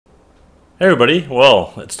Hey everybody,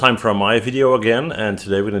 well, it's time for my video again, and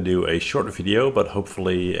today we're going to do a short video, but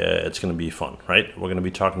hopefully it's going to be fun, right? We're going to be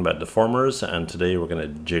talking about deformers, and today we're going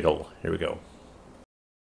to jiggle. Here we go.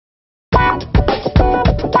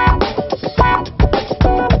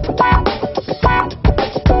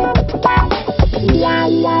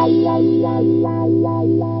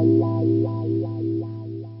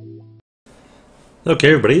 Okay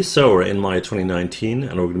everybody, so we're in my 2019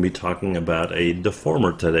 and we're going to be talking about a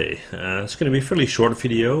deformer today. It's going to be a fairly short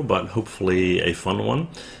video, but hopefully a fun one.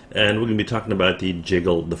 And we're going to be talking about the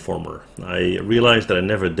jiggle deformer. I realized that I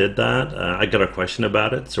never did that. I got a question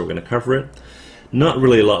about it, so we're going to cover it. Not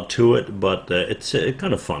really a lot to it, but it's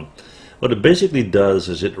kind of fun. What it basically does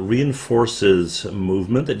is it reinforces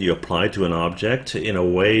movement that you apply to an object in a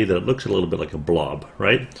way that it looks a little bit like a blob,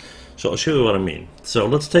 right? So I'll show you what I mean. So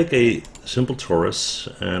let's take a simple torus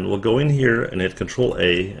and we'll go in here and hit Control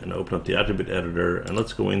A and open up the attribute editor, and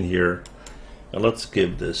let's go in here and let's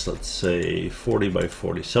give this, let's say 40 by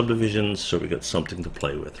 40 subdivisions so we got something to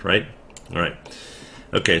play with, right? All right.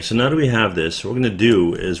 Okay, so now that we have this, what we're going to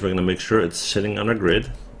do is we're going to make sure it's sitting on our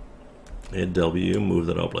grid. Hit W, move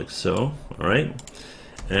that up like so, all right?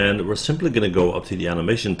 And we're simply going to go up to the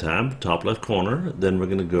animation tab, top left corner. Then we're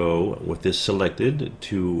going to go with this selected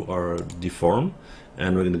to our deform,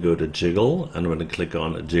 and we're going to go to jiggle, and we're going to click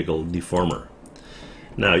on jiggle deformer.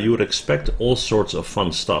 Now you would expect all sorts of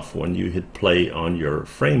fun stuff when you hit play on your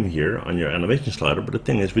frame here on your animation slider, but the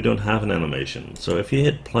thing is we don't have an animation. So if you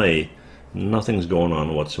hit play, nothing's going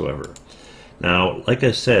on whatsoever. Now, like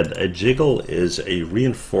I said, a jiggle is a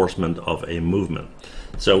reinforcement of a movement.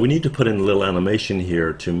 So we need to put in a little animation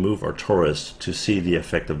here to move our torus to see the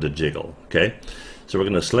effect of the jiggle, okay? So we're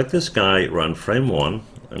going to select this guy, run frame 1,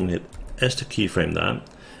 I'm going to hit S to keyframe that,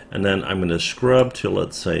 and then I'm going to scrub to,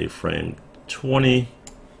 let's say, frame 20.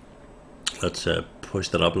 Let's push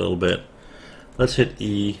that up a little bit. Let's hit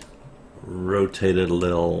E, rotate it a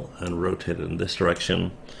little, and rotate it in this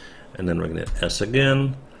direction. And then we're going to hit S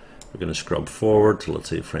again. We're going to scrub forward to, let's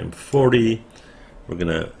say, frame 40. We're going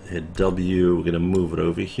to hit W, we're going to move it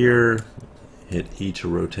over here, hit E to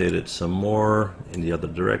rotate it some more in the other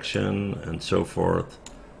direction, and so forth,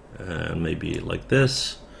 and maybe like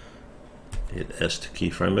this. Hit S to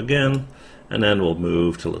keyframe again, and then we'll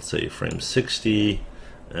move to, let's say, frame 60,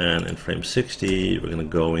 and in frame 60 we're going to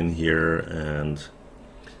go in here and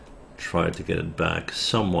try to get it back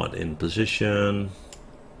somewhat in position,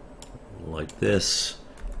 like this,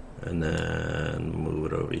 and then move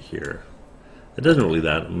it over here. It doesn't really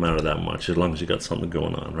matter that much as long as you got something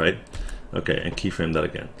going on, right? Okay, and keyframe that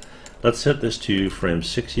again. Let's set this to frame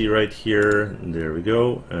 60 right here, and there we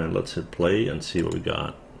go, and let's hit play and see what we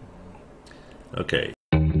got. Okay.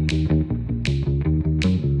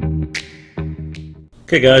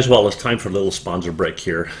 Okay guys, well, it's time for a little sponsor break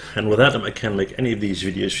here, and with that I can't make any of these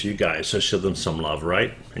videos for you guys, so show them some love,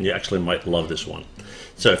 right? And you actually might love this one.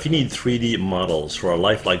 So if you need 3D models for a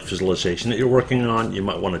lifelike visualization that you're working on, you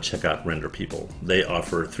might want to check out Render People. They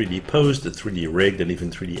offer 3D posed, 3D rigged, and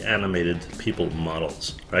even 3D animated people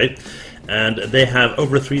models, right? And they have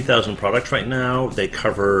over 3,000 products right now. They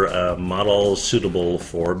cover models suitable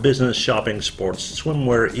for business, shopping, sports,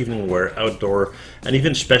 swimwear, evening wear, outdoor, and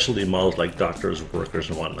even specialty models like doctors, workers,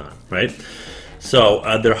 and whatnot, right? So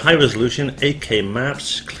they're high resolution 8K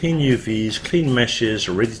maps, clean UVs, clean meshes,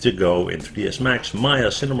 ready to go in 3ds Max,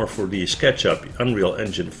 Maya, Cinema 4D, SketchUp, Unreal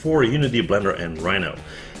Engine 4, Unity, Blender, and Rhino.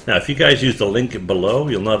 Now if you guys use the link below,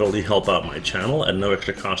 you'll not only help out my channel at no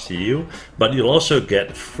extra cost to you, but you'll also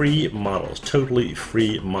get free models, totally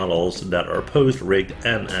free models that are posed, rigged,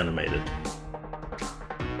 and animated.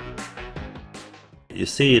 You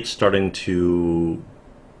see it's starting to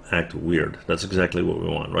act weird. That's exactly what we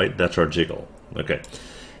want, right? That's our jiggle. Okay,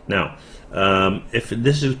 now if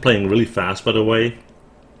this is playing really fast, by the way,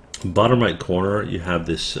 bottom right corner you have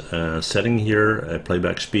this setting here,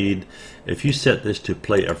 playback speed. If you set this to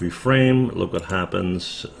play every frame, look what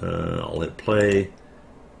happens. I'll hit play.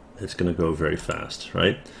 It's going to go very fast,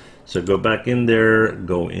 right? So go back in there,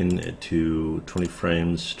 go into 20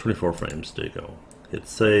 frames, 24 frames, there you go. Hit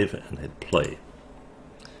save and hit play.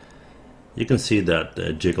 You can see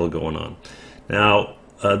that jiggle going on. Now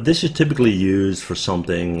this is typically used for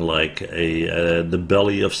something like the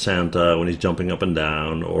belly of Santa when he's jumping up and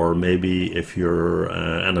down, or maybe if you're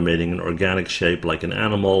animating an organic shape like an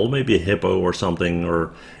animal, maybe a hippo or something,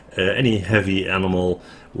 or any heavy animal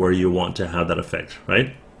where you want to have that effect,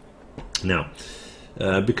 right? Now,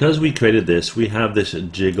 because we created this, we have this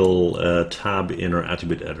jiggle tab in our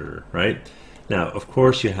attribute editor, right? Now, of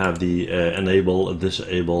course, you have the enable,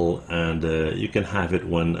 disable, and you can have it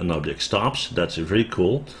when an object stops. That's very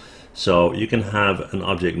cool. So you can have an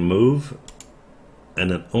object move and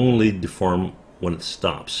then only deform when it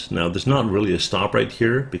stops. Now there's not really a stop right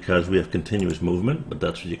here because we have continuous movement, but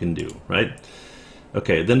that's what you can do, right?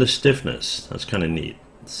 Okay, then the stiffness, that's kind of neat.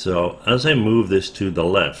 So as I move this to the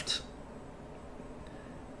left,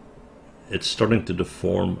 it's starting to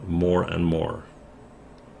deform more and more.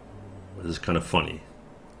 This is kind of funny,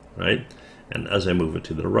 right? And as I move it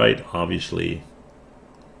to the right, obviously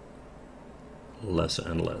less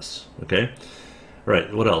and less. Okay, all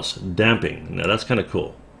right, what else? Damping. Now that's kind of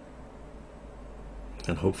cool,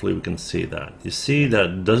 and hopefully we can see that. You see that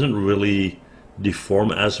it doesn't really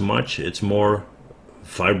deform as much. It's more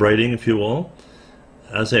vibrating, if you will.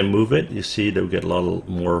 As I move it, you see that we get a lot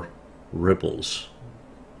more ripples.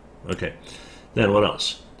 Okay, then what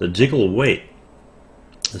else? The jiggle weight.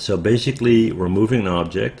 So basically we're moving an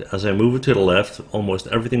object. As I move it to the left, almost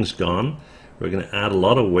everything's gone. We're going to add a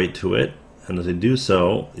lot of weight to it, and as I do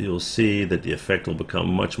so, you'll see that the effect will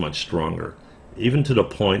become much, much stronger, even to the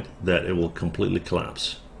point that it will completely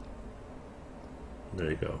collapse.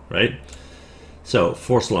 There you go, right? So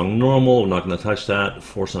force along normal, we're not going to touch that.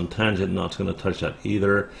 Force on tangent, not going to touch that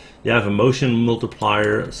either. You have a motion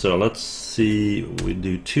multiplier, so let's see, we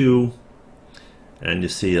do 2, and you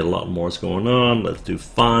see a lot more is going on. Let's do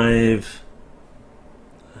 5,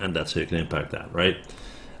 and that's how you can impact that, right?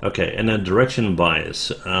 Okay, and then direction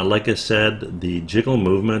bias. Like I said, the jiggle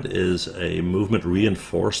movement is a movement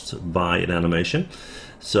reinforced by an animation.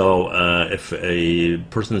 So if a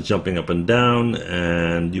person is jumping up and down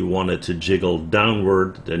and you want it to jiggle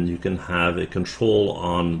downward, then you can have a control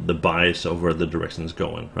on the bias of where the direction is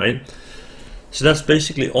going, right? So that's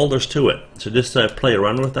basically all there's to it. So just play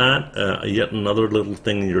around with that. Yet another little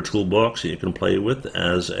thing in your toolbox that you can play with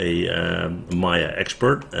as a Maya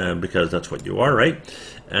expert, because that's what you are, right?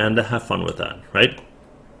 And have fun with that, right?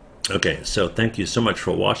 Okay, so thank you so much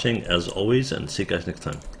for watching, as always, and see you guys next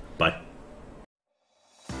time. Bye.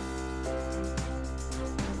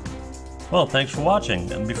 Well, thanks for watching,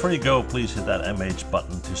 and before you go, please hit that MH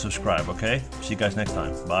button to subscribe, okay? See you guys next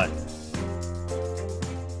time. Bye.